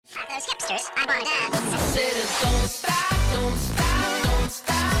Cheers. I'm on I said don't stop, don't stop, don't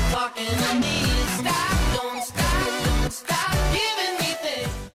stop talking to me. Don't stop giving me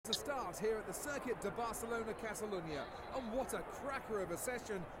things. To start here at the Circuit de Barcelona Catalunya, and what a cracker of a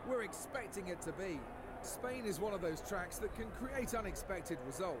session we're expecting it to be. Spain is one of those tracks that can create unexpected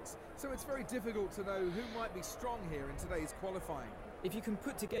results, so it's very difficult to know who might be strong here in today's qualifying. If you can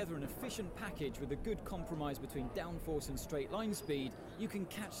put together an efficient package with a good compromise between downforce and straight line speed, you can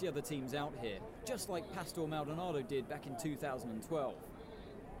catch the other teams out here, just like Pastor Maldonado did back in 2012.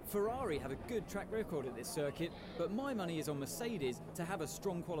 Ferrari have a good track record at this circuit, but my money is on Mercedes to have a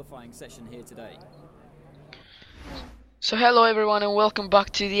strong qualifying session here today. So hello everyone and welcome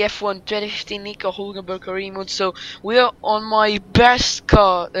back to the F1 2015 Nico Hulkenberg remote. So we are on my best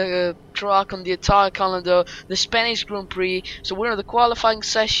car track on the entire calendar, the Spanish Grand Prix. So we're in the qualifying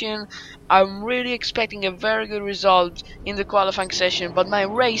session. I'm really expecting a very good result in the qualifying session, but my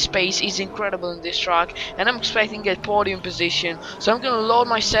race pace is incredible in this track and I'm expecting a podium position. So I'm gonna load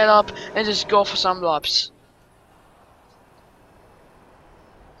my setup and just go for some laps.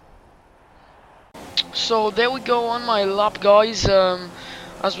 So there we go on my lap, guys.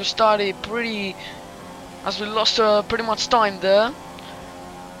 As we lost pretty much time there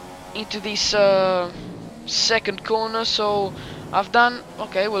into this second corner. So I've done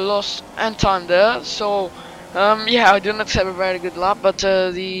okay. We lost and time there. So yeah, I did not have a very good lap, but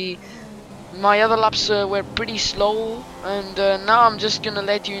my other laps were pretty slow, and now I'm just gonna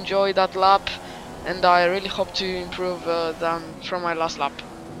let you enjoy that lap, and I really hope to improve from my last lap.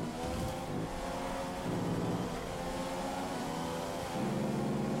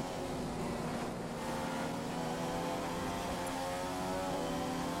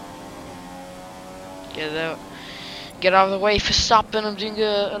 Get out of the way for Verstappen. I'm doing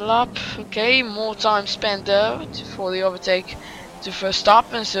a lap. Okay, more time spent there for the overtake to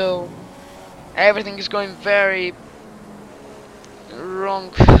Verstappen, so everything is going very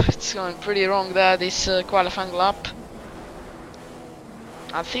wrong. It's going pretty wrong there, this qualifying lap.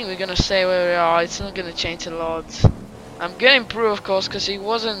 I think we're gonna stay where we are. It's not gonna change a lot. I'm gonna improve, of course, because it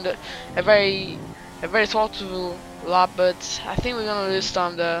wasn't a very thoughtful lap, but I think we're gonna lose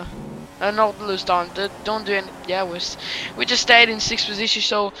time there. Not lose time, don't do it. Yeah, we just stayed in 6th position,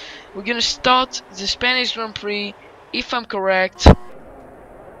 so we're gonna start the Spanish Grand Prix, if I'm correct,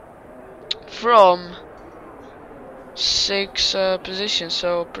 from 6th position.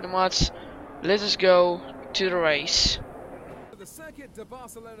 So pretty much, let us go to the race. The Circuit de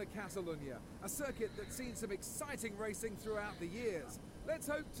Barcelona Catalunya, a circuit that's seen some exciting racing throughout the years. Let's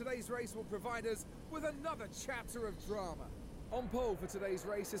hope today's race will provide us with another chapter of drama. On pole for today's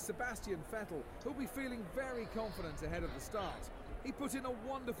race is Sebastian Vettel, who'll be feeling very confident ahead of the start. He put in a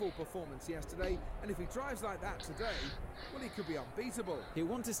wonderful performance yesterday, and if he drives like that today, well, he could be unbeatable. He'll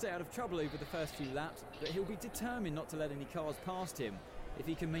want to stay out of trouble over the first few laps, but he'll be determined not to let any cars past him. If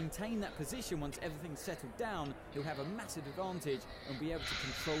he can maintain that position once everything's settled down, he'll have a massive advantage and be able to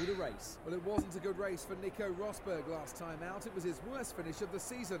control the race. Well, it wasn't a good race for Nico Rosberg last time out. It was his worst finish of the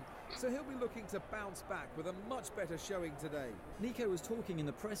season, so he'll be looking to bounce back with a much better showing today. Nico was talking in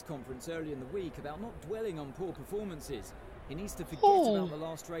the press conference earlier in the week about not dwelling on poor performances. He needs to forget about the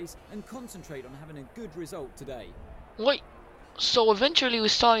last race and concentrate on having a good result today. Wait, so eventually we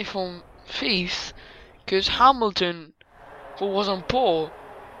started from 5th because Hamilton, who was on pole,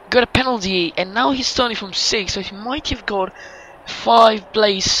 got a penalty, and now he's starting from 6th, so he might have got 5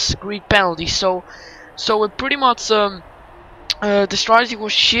 place grid penalty. So we're pretty much the strategy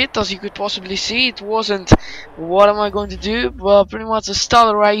was shit, as you could possibly see. It wasn't what am I going to do, but pretty much the start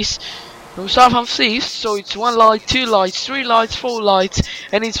of the race. We start from 5th, so it's 1 light, 2 lights, 3 lights, 4 lights,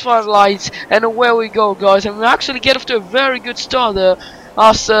 and it's 5 lights, and away we go, guys. And we actually get off to a very good start there,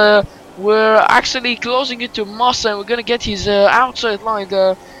 as we're actually closing it to Massa, and we're gonna get his outside line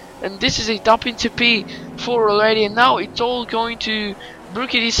there, and this is it up into P4 already, and now it's all going to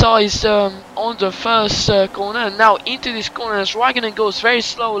Brookie decides on the first corner, and now into this corner as Raikkonen goes very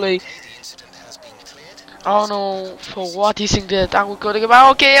slowly. Oh no, for what do you think that we could have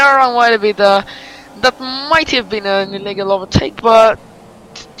about? Okay, around quite a bit. That might have been an illegal overtake, but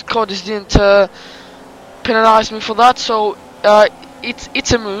Codis didn't penalize me for that, so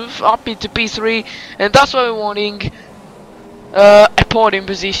it's a move up into P3, and that's why we're wanting a podium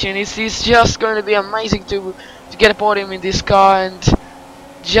position. It's just going to be amazing to get a podium in this car, and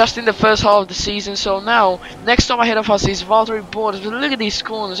just in the first half of the season. So now, next stop ahead of us is Valtteri Bottas. But look at these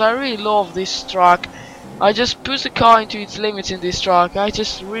corners. I really love this track. I just push the car into its limits in this track. I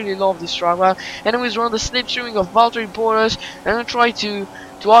just really love this track. Well, anyways, we're on the slipstreaming of Valtteri Bottas, and I'm gonna try to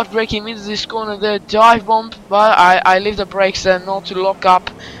outbrake him into this corner there, dive bomb, but I leave the brakes there not to lock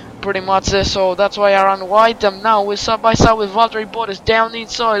up pretty much so that's why I run wide. Now we're side by side with Valtteri Bottas. Down the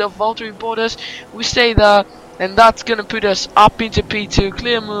inside of Valtteri Bottas, we stay there, and that's gonna put us up into P2.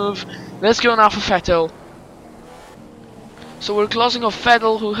 Clear move. Let's go now for Vettel. So we're closing off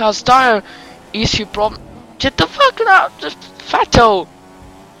Vettel, who has tire issue problem. Get the fuck out, just Vettel.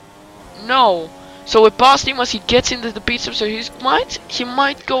 No. So we passed him as he gets into the pit stop. So he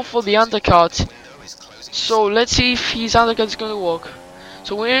might go for the undercut. So let's see if his undercut is going to work.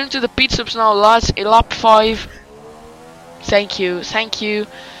 So we're into the pit stops now, lads. Lap 5. Thank you, thank you,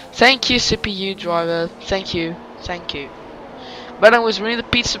 thank you, CPU driver. Thank you, thank you. But anyways, we're in the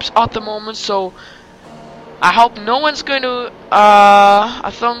pit stops at the moment, so I hope no one's going to.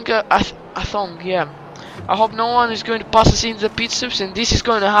 Yeah. I hope no one is going to pass us into the pit stops, and this is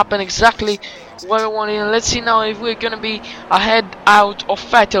going to happen exactly where we want it. Let's see now if we're going to be ahead out of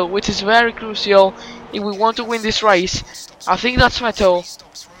Vettel, which is very crucial if we want to win this race. I think that's Vettel,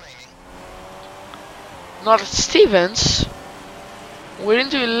 not Stevens. We're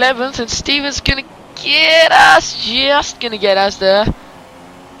into 11th, and Stevens gonna get us, just gonna get us there.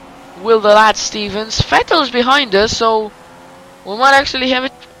 Will the lad Stevens? Vettel's behind us, so we might actually have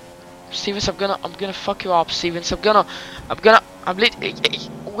it. Stevens, I'm gonna fuck you up, Stevens.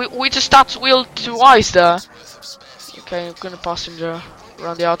 We just touched wheel twice there. Okay, I'm gonna pass him there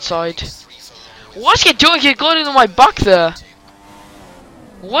around the outside. What's he doing? He got into my back there.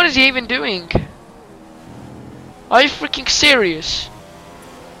 What is he even doing? Are you freaking serious?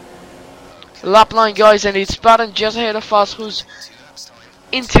 Lap 9, guys, and it's Baton just ahead of us, who's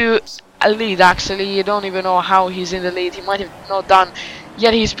into a lead. Actually, you don't even know how he's in the lead. He might have not done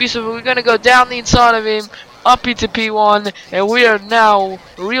yet his piece of it. We're gonna go down the inside of him, up into P1, and we are now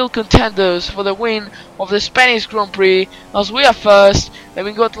real contenders for the win of the Spanish Grand Prix, as we are first, and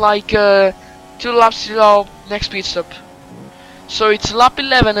we got like 2 laps to our next pit stop. So it's lap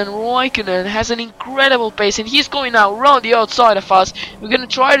 11, and Raikkonen has an incredible pace, and he's going now around the outside of us. We're gonna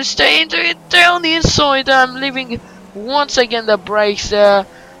try to stay into it down the inside. Leaving once again the brakes there,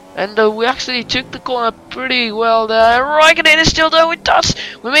 and we actually took the corner pretty well there. Raikkonen is still there with us.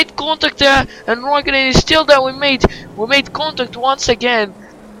 We made contact there, and Raikkonen is still there. We made contact once again,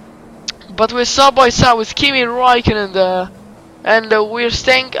 but we're side by side with Kimi Raikkonen there, and we're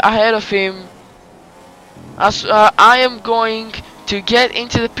staying ahead of him. As I am going to get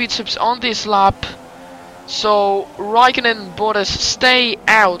into the pit stops on this lap, so Raikkonen and Bottas stay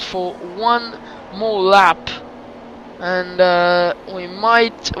out for one more lap, and we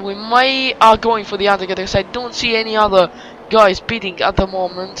are going for the undercut, because I don't see any other guys pitting at the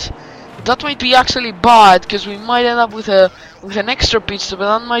moment. That might be actually bad, because we might end up with an extra pit stop, and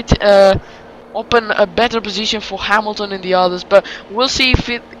that might open a better position for Hamilton and the others. But we'll see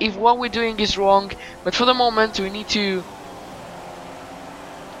if what we're doing is wrong. But for the moment, we need to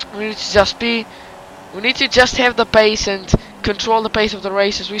just have the pace and control the pace of the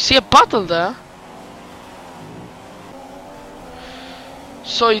races. We see a battle there.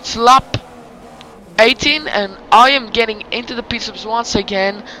 So it's lap 18, and I am getting into the pit stops once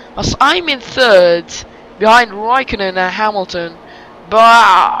again, as I'm in 3rd behind Raikkonen and Hamilton. But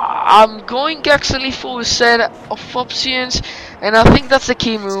I'm going actually for a set of options, and I think that's the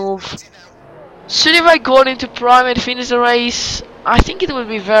key move. Soon if I got into prime and finish the race, I think it would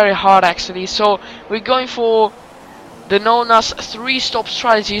be very hard actually. So we're going for the known as 3-stop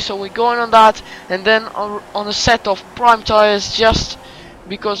strategy. So we're going on that, and then on a set of prime tires, just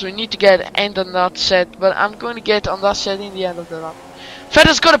because we need to get end on that set. But I'm going to get on that set in the end of the lap.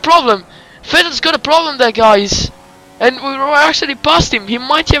 Vettel's got a problem. Vettel's got a problem there, guys. And we were actually past him. He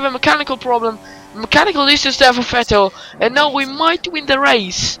might have a mechanical problem. Mechanical issues there for Vettel. And now we might win the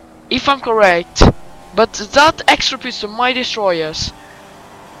race, if I'm correct. But that extra pit stop might destroy us.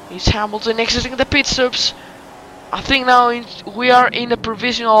 It's Hamilton exiting the pit stops. I think now we are in a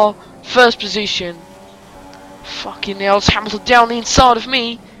provisional 1st position. Fucking hell, it's Hamilton down the inside of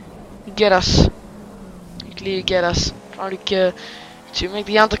me. Get us. You clearly get us. Trying to make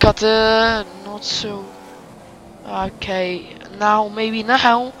the undercut. Not so. Okay, maybe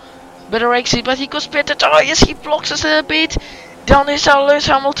now. Better exit, but he goes better tires. He blocks us a bit. Down this Lewis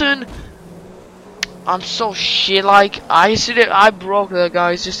Hamilton. I'm so shit. Like I broke the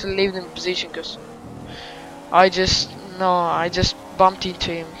guys just to leave them in position, because I just bumped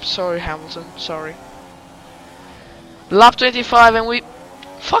into him. Sorry, Hamilton. Sorry. Lap 25, and we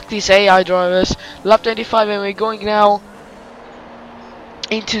fuck these AI drivers. Lap 25, and we're going now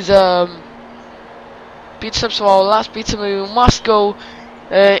into the pit stops for our last pit stop. We must go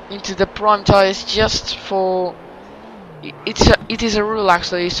into the prime tires just for it is a rule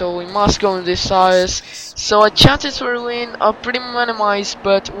actually, so we must go on these tires. So our chances for a win are pretty minimized,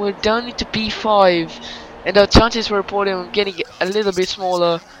 but we're down into P5, and our chances for a podium are getting a little bit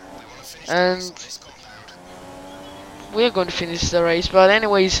smaller, and we're going to finish the race. But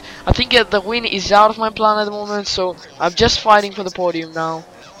anyways, I think the win is out of my plan at the moment, so I'm just fighting for the podium now.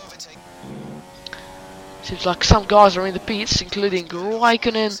 Seems like some guys are in the pits, including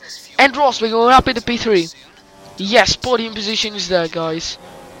Raikkonen and Rosberg. We're up in the P3. Yes, podium position is there, guys.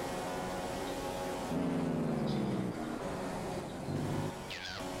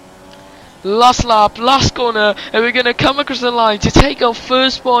 Last lap, last corner, and we're gonna come across the line to take our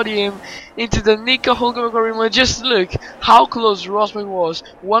first podium into the Nico Hulkenberg arena. Just look how close Rosberg was.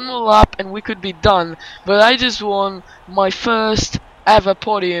 One more lap and we could be done. But I just won my first ever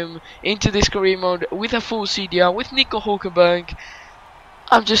podium into this career mode with a full CDR with Nico Hulkenberg.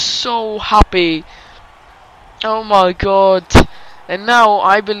 I'm just so happy. Oh my god. And now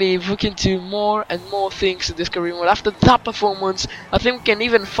I believe we can do more and more things in this career mode. After that performance, I think we can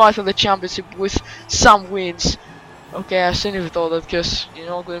even fight for the championship with some wins. Okay, I shouldn't have thought that, because you're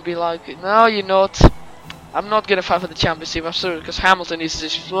not going to be like, no, you're not. I'm not going to fight for the championship, I'm sorry, because Hamilton is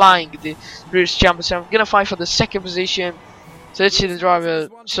just flying the British championship. I'm going to fight for the second position. So let's see the driver,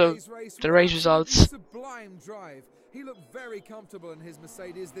 so the race results. Sublime drive. He looked very comfortable in his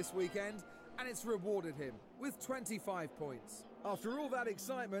Mercedes this weekend, and it's rewarded him with 25 points. After all that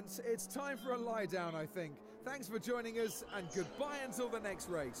excitement, it's time for a lie down, I think. Thanks for joining us, and goodbye until the next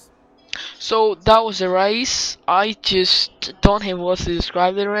race. So that was a race. I just don't have words to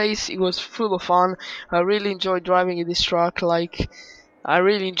describe the race. It was full of fun. I really enjoyed driving in this truck. Like, I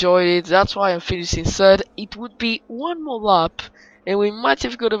really enjoyed it. That's why I'm finishing third. It would be one more lap, and we might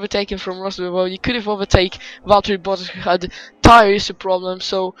have got overtaken from Rosberg. Well, you could have overtaken Valtteri Bottas, who had tire issue problem.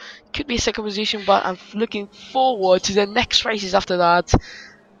 So it could be a second position. But I'm looking forward to the next races after that.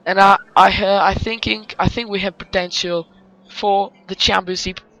 And I think we have potential for the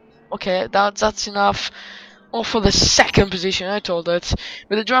championship. Okay, that's enough. Or for the second position, I told that.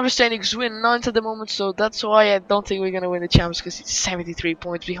 But the driver standings win 9th at the moment, so that's why I don't think we're gonna win the champs, because it's 73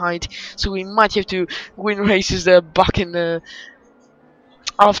 points behind. So we might have to win races there back in the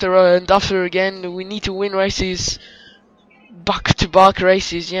after again. We need to win races back-to-back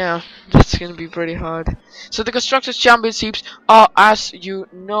races. Yeah, that's gonna be pretty hard. So the constructors championships are, as you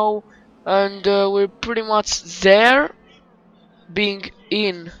know, and we're pretty much there, being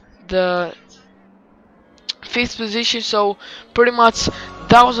in the 5th position. So pretty much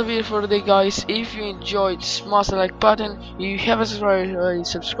that was the video for today, guys. If you enjoyed, smash the like button. If you haven't subscribed already,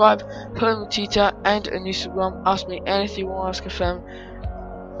 subscribe. Follow me on Twitter and on Instagram. Ask me anything you want to ask a fan.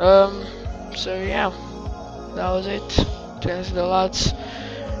 So yeah, that was it. Thanks to the lads.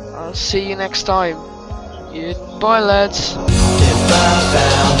 I'll see you next time. Bye, lads. If I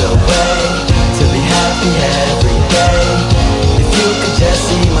found a way to be happy every day, if you could just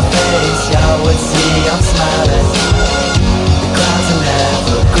see my